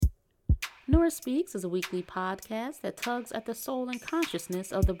Nora Speaks is a weekly podcast that tugs at the soul and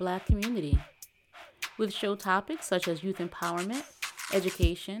consciousness of the Black community. With show topics such as youth empowerment,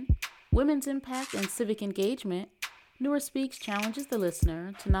 education, women's impact, and civic engagement, Nora Speaks challenges the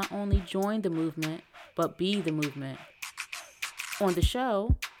listener to not only join the movement, but be the movement. On the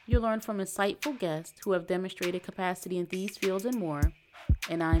show, you'll learn from insightful guests who have demonstrated capacity in these fields and more,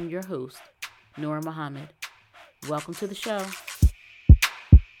 and I'm your host, Nora Muhammad. Welcome to the show.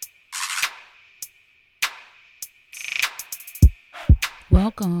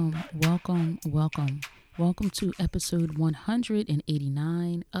 Welcome to episode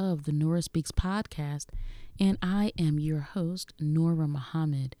 189 of the Nora Speaks podcast, and I am your host, Nora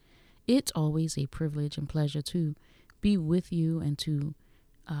Muhammad. It's always a privilege and pleasure to be with you and to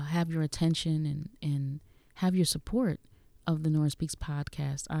have your attention and have your support of the Nora Speaks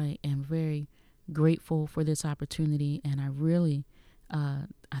podcast. I am very grateful for this opportunity, and I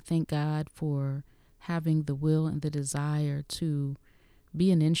thank God for having the will and the desire to be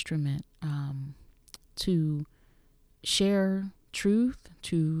an instrument to share truth,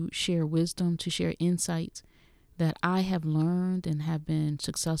 to share wisdom, to share insights that I have learned and have been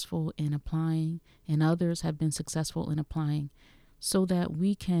successful in applying, and others have been successful in applying, so that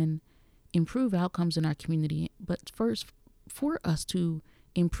we can improve outcomes in our community. But first, for us to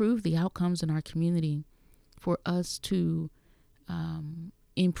improve the outcomes in our community, for us to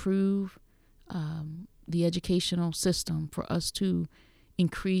improve the educational system, for us to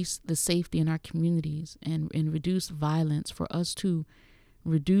increase the safety in our communities and reduce violence, for us to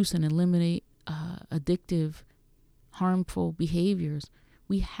reduce and eliminate addictive, harmful behaviors,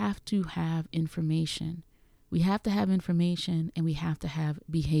 we have to have information. We have to have information, and we have to have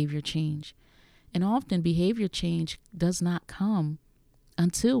behavior change. And often behavior change does not come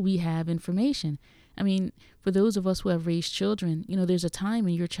until we have information. I mean, for those of us who have raised children, there's a time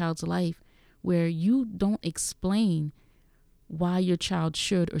in your child's life where you don't explain why your child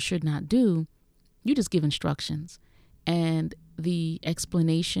should or should not do. You just give instructions, and the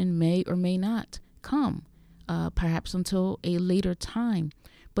explanation may or may not come, perhaps until a later time.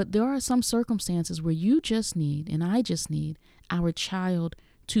 But there are some circumstances where you just need, and I just need, our child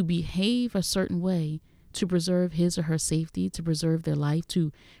to behave a certain way to preserve his or her safety, to preserve their life,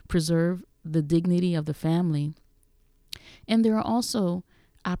 to preserve the dignity of the family. And there are also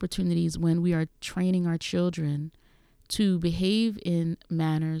opportunities when we are training our children to behave in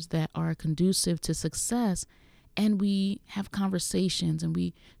manners that are conducive to success, and we have conversations and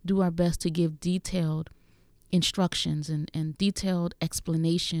we do our best to give detailed instructions and detailed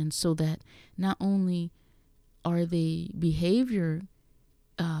explanations, so that not only are they behavior,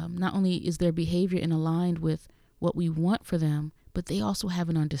 not only is their behavior in aligned with what we want for them, but they also have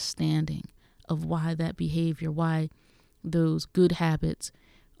an understanding of why that behavior, why those good habits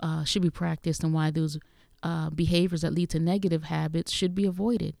should be practiced, and why those behaviors that lead to negative habits should be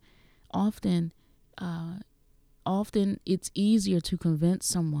avoided. Often it's easier to convince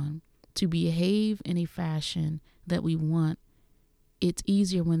someone to behave in a fashion that we want. It's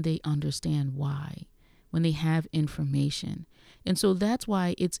easier when they understand why, when they have information. And so that's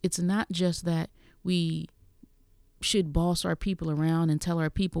why it's not just that we should boss our people around and tell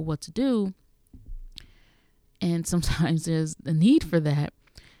our people what to do. And sometimes there's a need for that.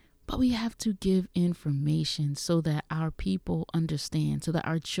 But we have to give information so that our people understand, so that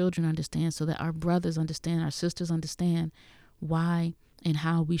our children understand, so that our brothers understand, our sisters understand why and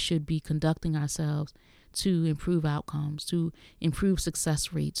how we should be conducting ourselves to improve outcomes, to improve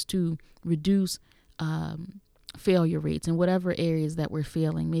success rates, to reduce failure rates in whatever areas that we're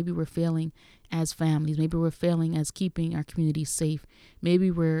failing. Maybe we're failing as families. Maybe we're failing as keeping our communities safe.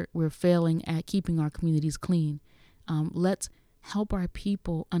 Maybe we're failing at keeping our communities clean. Let's help our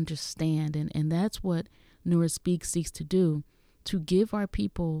people understand. And that's what Nora Speaks seeks to do, to give our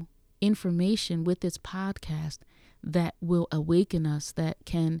people information with this podcast that will awaken us, that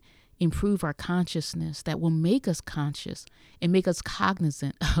can improve our consciousness, that will make us conscious and make us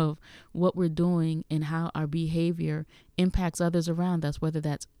cognizant of what we're doing and how our behavior impacts others around us, whether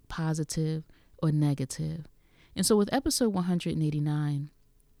that's positive or negative. And so with episode 189,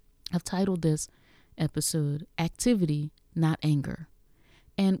 I've titled this episode Activity, Not Anger.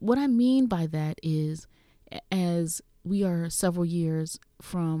 And what I mean by that is, as we are several years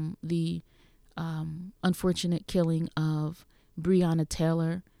from the unfortunate killing of Breonna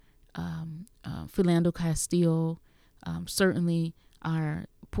Taylor, Philando Castile, certainly our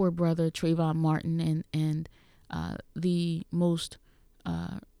poor brother Trayvon Martin, and the most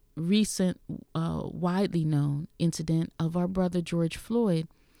recent, widely known incident of our brother George Floyd.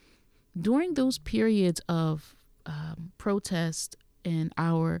 During those periods of protest and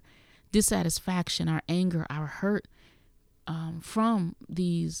our dissatisfaction, our anger, our hurt from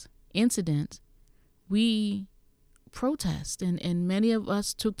these incidents, we protest. And many of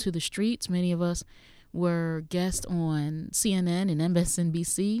us took to the streets. Many of us were guests on CNN and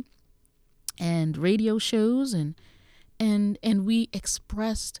MSNBC and radio shows, and we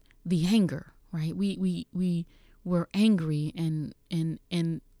expressed the anger, right? We were angry, and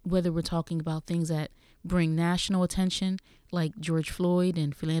whether we're talking about things that bring national attention, like George Floyd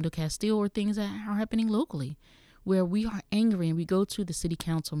and Philando Castile, or things that are happening locally, where we are angry, and we go to the city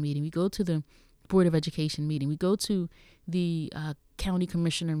council meeting, we go to the Board of Education meeting, we go to the county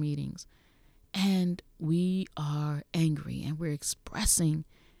commissioner meetings, and we are angry, and we're expressing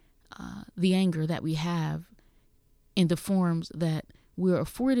the anger that we have in the forms that we're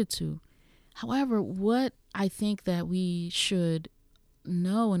afforded to. However, what I think that we should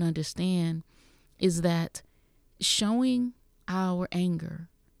know and understand is that showing our anger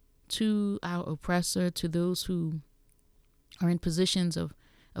to our oppressor, to those who are in positions of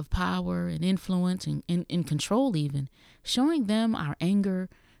power and influence and in control even, showing them our anger,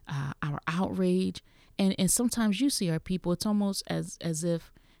 our outrage. And sometimes you see our people, it's almost as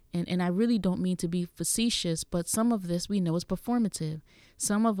if, and I really don't mean to be facetious, but some of this we know is performative.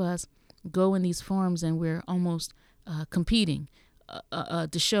 Some of us go in these forums and we're almost competing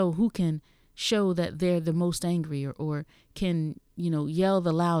to show who can show that they're the most angry, or can, yell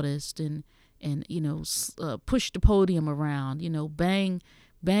the loudest, and push the podium around,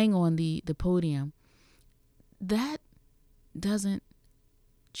 bang on the podium. That doesn't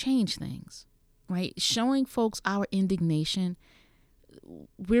change things, right? Showing folks our indignation,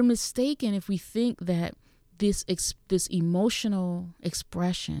 we're mistaken if we think that this emotional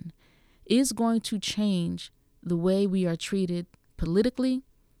expression is going to change the way we are treated politically,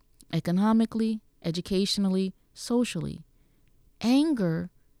 economically, educationally, socially. Anger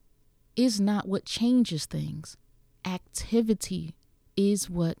is not what changes things. Activity is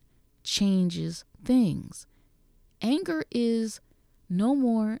what changes things. Anger is no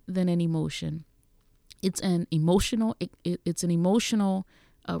more than an emotion. It's an emotional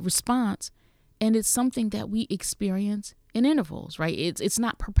response, and it's something that we experience in intervals, right? It's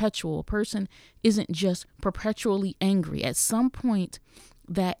not perpetual. A person isn't just perpetually angry. At some point,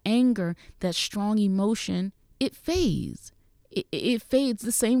 that anger, that strong emotion, it fades. It fades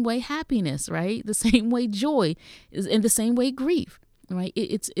the same way happiness, right? The same way joy is, and the same way grief, right?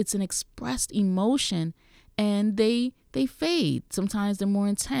 It's an expressed emotion, and they fade. Sometimes they're more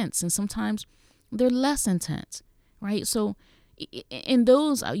intense, and sometimes they're less intense, right? So in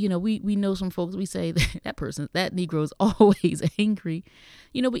those, we know some folks, we say that Negro is always angry,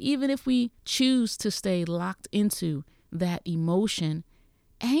 but even if we choose to stay locked into that emotion,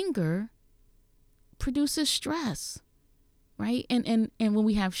 anger produces stress, right? And when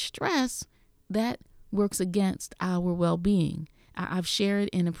we have stress, that works against our well-being. I've shared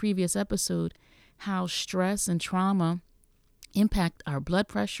in a previous episode how stress and trauma impact our blood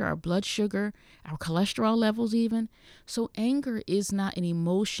pressure, our blood sugar, our cholesterol levels even. So anger is not an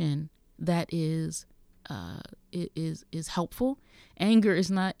emotion that is helpful. Anger is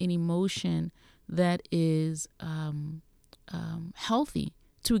not an emotion that is healthy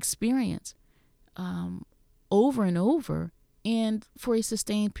to experience over and over and for a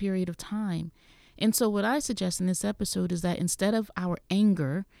sustained period of time. And so what I suggest in this episode is that instead of our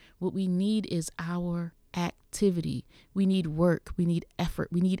anger, what we need is our activity. We need work. We need effort.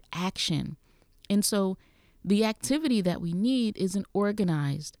 We need action. And so the activity that we need is an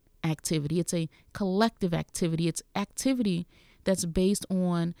organized activity. It's a collective activity. It's activity that's based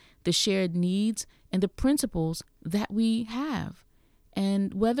on the shared needs and the principles that we have.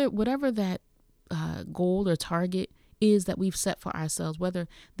 And whatever that goal or target is that we've set for ourselves, whether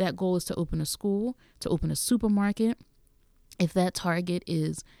that goal is to open a school, to open a supermarket, if that target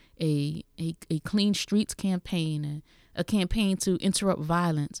is a clean streets campaign, a campaign to interrupt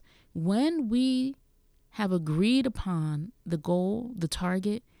violence, when we have agreed upon the goal, the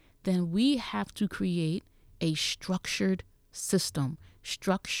target, then we have to create a structured system,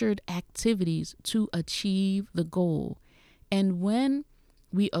 structured activities to achieve the goal. And when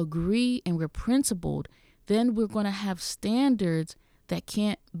we agree and we're principled, then we're going to have standards that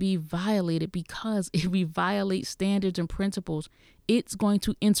can't be violated, because if we violate standards and principles, it's going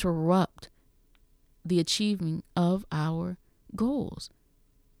to interrupt the achievement of our goals.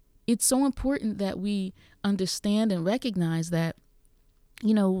 It's so important that we understand and recognize that,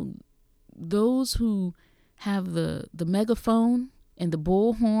 those who have the megaphone and the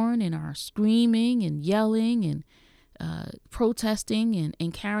bullhorn and are screaming and yelling and protesting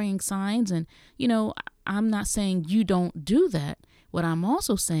and carrying signs. And, I'm not saying you don't do that, What I'm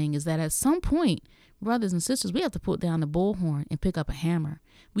also saying is that at some point, brothers and sisters, we have to put down the bullhorn and pick up a hammer.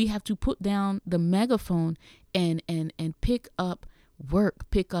 We have to put down the megaphone and pick up work,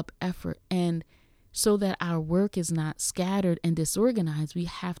 pick up effort. And so that our work is not scattered and disorganized, we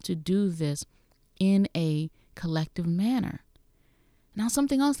have to do this in a collective manner. Now,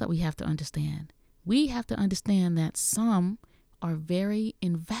 something else that we have to understand. We have to understand that some are very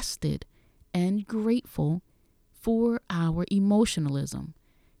invested and grateful for our emotionalism,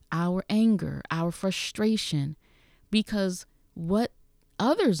 our anger, our frustration, because what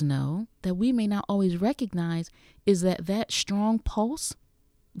others know that we may not always recognize is that that strong pulse,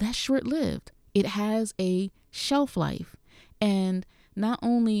 that's short-lived. It has a shelf life. And not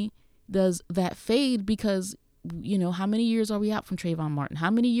only does that fade because, how many years are we out from Trayvon Martin?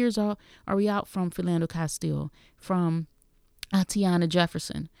 How many years are we out from Philando Castile, from Tiana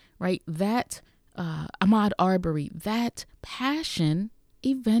Jefferson, right? That Ahmaud Arbery, that passion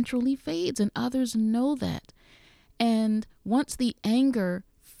eventually fades, and others know that. And once the anger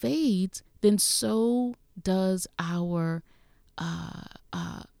fades, then so does our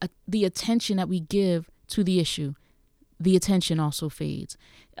the attention that we give to the issue. The attention also fades.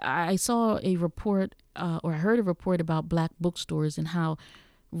 I saw a report, or I heard a report about Black bookstores and how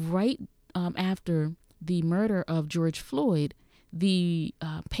right after the murder of George Floyd, the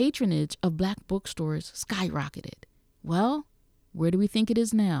patronage of Black bookstores skyrocketed. Well, where do we think it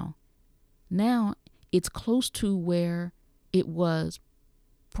is now? Now it's close to where it was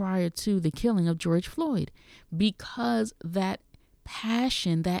prior to the killing of George Floyd, because that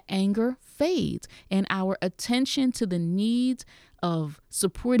passion, that anger fades, and our attention to the needs of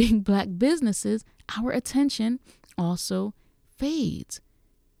supporting Black businesses, our attention also fades.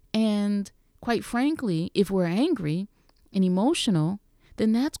 And quite frankly, if we're angry and emotional,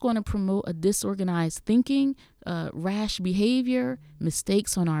 then that's going to promote a disorganized thinking, rash behavior,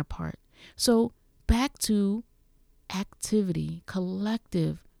 mistakes on our part. So back to activity,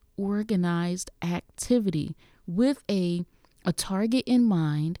 collective, organized activity with a target in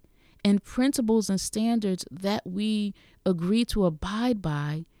mind and principles and standards that we agree to abide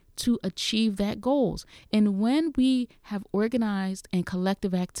by to achieve that goals. And when we have organized and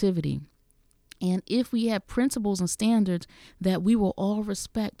collective activity, and if we have principles and standards that we will all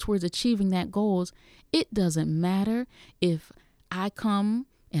respect towards achieving that goals, it doesn't matter if I come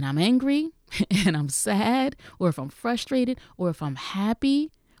and I'm angry and I'm sad, or if I'm frustrated, or if I'm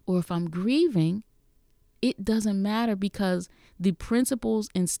happy, or if I'm grieving. It doesn't matter, because the principles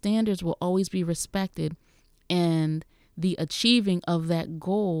and standards will always be respected, and the achieving of that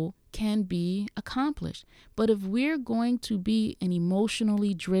goal can be accomplished. But if we're going to be an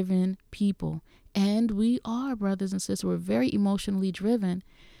emotionally driven people, and we are, brothers and sisters, we're very emotionally driven,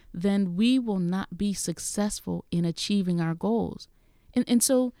 then we will not be successful in achieving our goals. And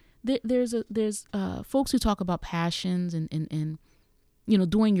so there's folks who talk about passions and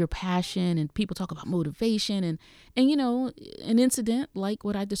doing your passion, and people talk about motivation, and an incident like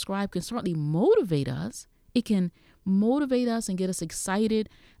what I described can certainly motivate us. It can motivate us and get us excited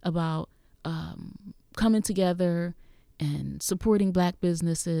about coming together and supporting Black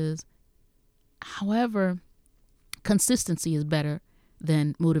businesses. However, consistency is better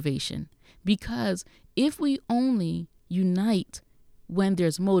than motivation, because if we only unite when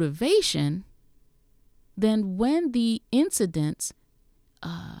there's motivation, then when the incidents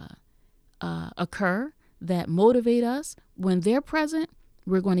occur that motivate us, when they're present,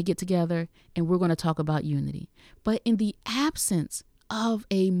 we're going to get together and we're going to talk about unity. But in the absence of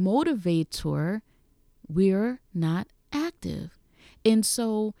a motivator, we're not active. And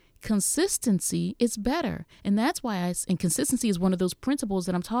so consistency is better. And that's why and consistency is one of those principles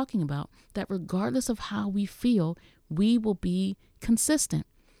that I'm talking about, that regardless of how we feel, we will be consistent.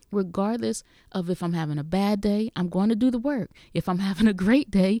 Regardless of if I'm having a bad day, I'm going to do the work. If I'm having a great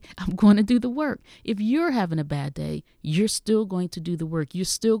day, I'm going to do the work. If you're having a bad day, you're still going to do the work. You're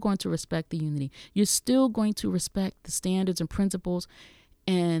still going to respect the unity. You're still going to respect the standards and principles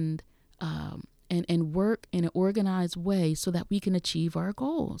and work in an organized way so that we can achieve our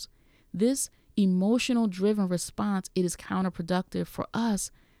goals. This emotional driven response, it is counterproductive for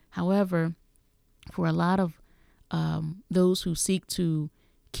us. However, for a lot of those who seek to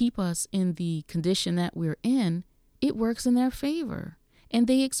keep us in the condition that we're in, it works in their favor. And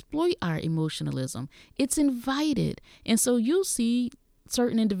they exploit our emotionalism. It's invited. And so you'll see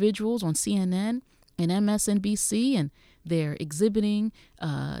certain individuals on CNN and MSNBC, and they're exhibiting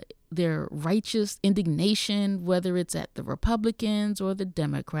their righteous indignation, whether it's at the Republicans or the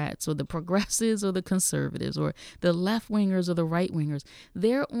Democrats or the progressives or the conservatives or the left-wingers or the right-wingers.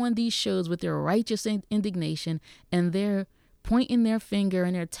 They're on these shows with their righteous indignation, and they're pointing their finger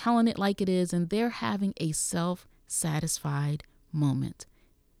and they're telling it like it is, and they're having a self-satisfied moment.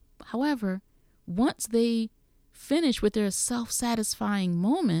 However, once they finish with their self-satisfying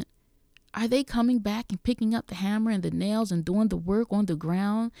moment, are they coming back and picking up the hammer and the nails and doing the work on the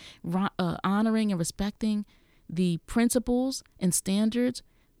ground, honoring and respecting the principles and standards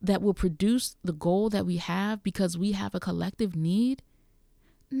that will produce the goal that we have because we have a collective need?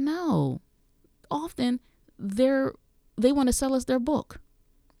 No. Often they want to sell us their book.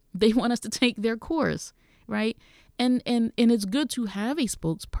 They want us to take their course, right? And it's good to have a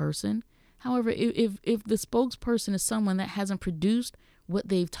spokesperson. However, if the spokesperson is someone that hasn't produced what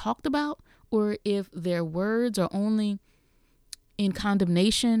they've talked about, or if their words are only in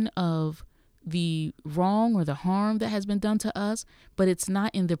condemnation of the wrong or the harm that has been done to us, but it's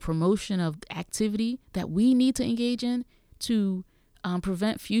not in the promotion of activity that we need to engage in to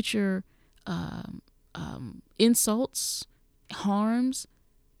prevent future insults, harms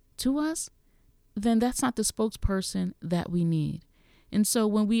to us, then that's not the spokesperson that we need. And so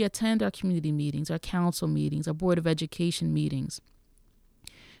when we attend our community meetings, our council meetings, our Board of Education meetings,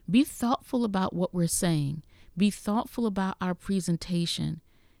 be thoughtful about what we're saying. Be thoughtful about our presentation.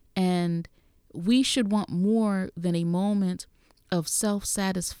 And we should want more than a moment of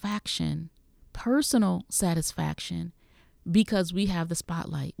self-satisfaction, personal satisfaction, because we have the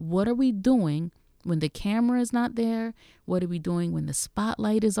spotlight. What are we doing when the camera is not there? What are we doing when the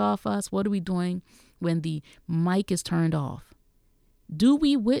spotlight is off us? What are we doing when the mic is turned off? Do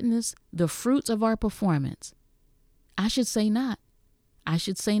we witness the fruits of our performance? I should say not.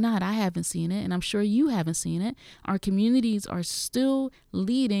 I haven't seen it, and I'm sure you haven't seen it. Our communities are still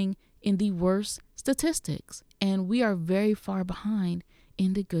leading in the worst statistics, and we are very far behind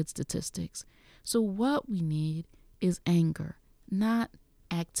in the good statistics. So what we need is anger, not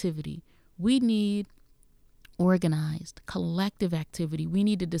activity. We need organized, collective activity. We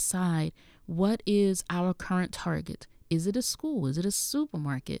need to decide what is our current target. Is it a school? Is it a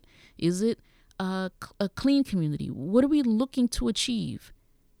supermarket? Is it a clean community? What are we looking to achieve?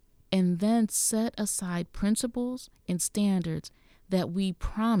 And then set aside principles and standards that we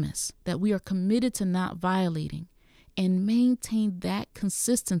promise, that we are committed to not violating, and maintain that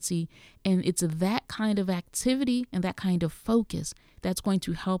consistency. And it's that kind of activity and that kind of focus that's going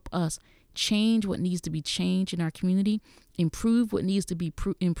to help us change what needs to be changed in our community, improve what needs to be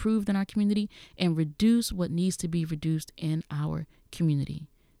improved in our community, and reduce what needs to be reduced in our community,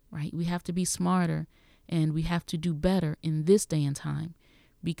 right? We have to be smarter and we have to do better in this day and time,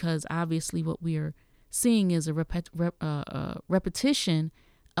 because obviously what we are seeing is a repetition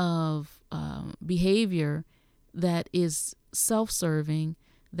of behavior that is self-serving,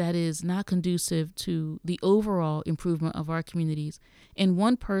 that is not conducive to the overall improvement of our communities. And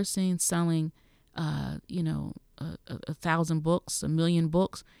one person selling, 1,000 books, 1 million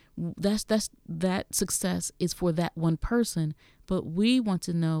books, that success is for that one person. But we want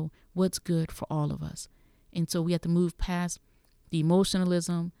to know what's good for all of us. And so we have to move past the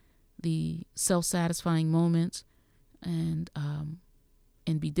emotionalism, the self-satisfying moments, and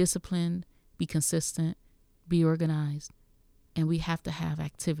be disciplined, be consistent, be organized. And we have to have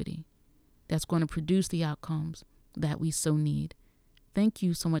activity that's going to produce the outcomes that we so need. Thank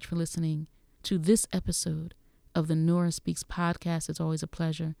you so much for listening to this episode of the Nora Speaks podcast. It's always a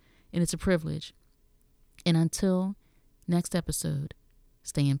pleasure and it's a privilege. And until next episode,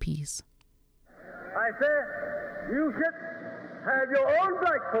 stay in peace. I said, you should have your own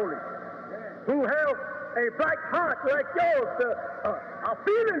black police who have a black heart like yours, a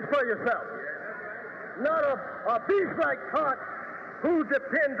feelings for yourself. Not a beast-like heart who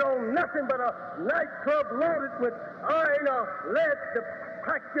depends on nothing but a nightclub loaded with iron or lead to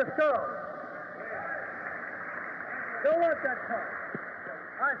crack your skull. Don't want that heart.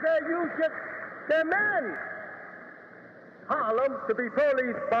 I say you should demand Harlem to be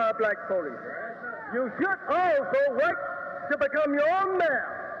policed by black police. You should also wait to become your own mayor.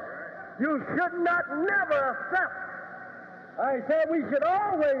 You should not never accept. I say we should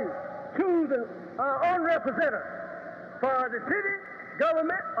always choose our own representative for the city,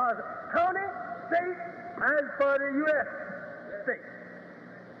 government, or county, state, and for the U.S. state.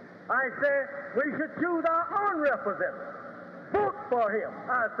 I say we should choose our own representative. Vote for him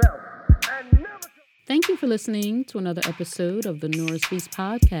ourselves. And never. Thank you for listening to another episode of the Nora Speaks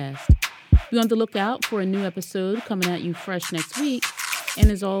podcast. Be on the lookout for a new episode coming at you fresh next week. And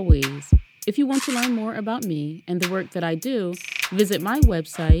as always, if you want to learn more about me and the work that I do, visit my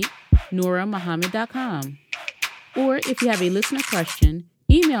website, NoraMuhammad.com. Or if you have a listener question,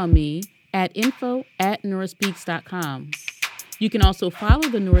 email me at info@NoraSpeaks.com. You can also follow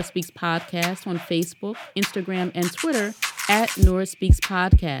the Nora Speaks podcast on Facebook, Instagram, and Twitter at Nora Speaks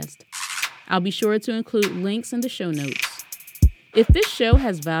Podcast. I'll be sure to include links in the show notes. If this show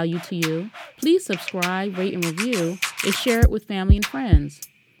has value to you, please subscribe, rate, and review, and share it with family and friends.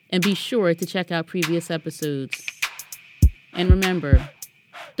 And be sure to check out previous episodes. And remember,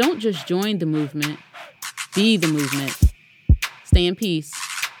 don't just join the movement, be the movement. Stay in peace.